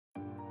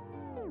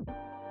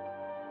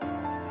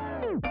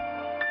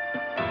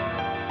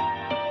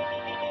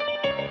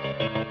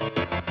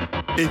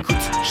Écoute,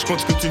 je compte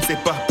ce que tu ne sais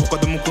pas. Pourquoi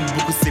de mon compte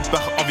beaucoup se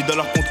séparent. Envie dans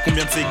leur compte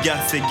combien de ces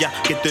gars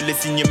qu'elles te les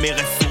signent mais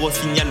restent sourds au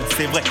signal.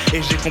 C'est vrai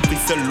et j'ai compris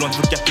seul, loin de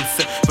vos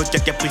caprices.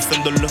 Votre caprice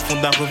sonne dans le fond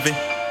d'un revêt.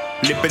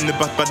 Les peines ne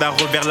partent pas d'un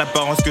revers,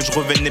 l'apparence que je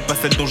revais n'est pas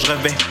celle dont je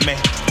rêvais. Mais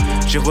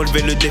j'ai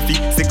relevé le défi,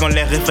 c'est quand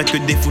l'air est frais que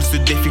des foules se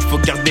défilent. Faut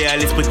garder à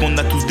l'esprit qu'on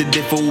a tous des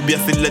défauts. Ou bien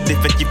c'est la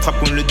défaite qui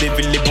frappe, on le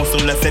dévile. Les bons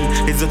sur la selle,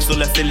 les autres sur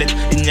la sellette.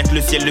 Il n'y a que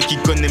le ciel qui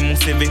connaît mon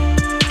CV.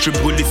 Je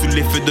brûlais sous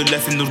les feux de la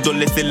scène, donc je dois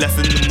laisser la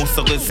scène où mon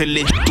sort est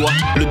scellé. Toi,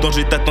 le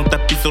danger t'attend,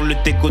 t'appuies sur le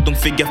teco. Donc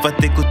fais gaffe à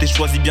tes côtés,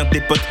 choisis bien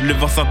tes potes. Le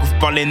vent s'encouvre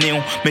par les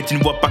néons, mais tu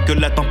ne vois pas que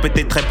la tempête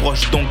est très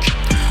proche. Donc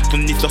ton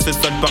histoire se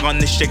solde par un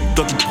échec.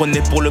 Toi qui te prenais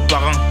pour le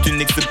parrain, tu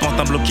n'es que ce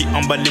pantin bloc qui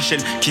emballe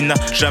l'échelle. Qui n'a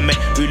jamais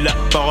eu la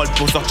parole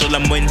pour sortir de la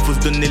moyenne. Faut se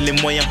donner les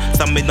moyens,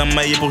 s'armer d'un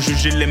maillet pour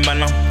juger les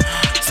malins.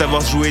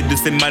 Savoir jouer de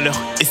ses malheurs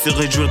et se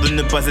réjouir de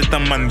ne pas être un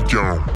mannequin.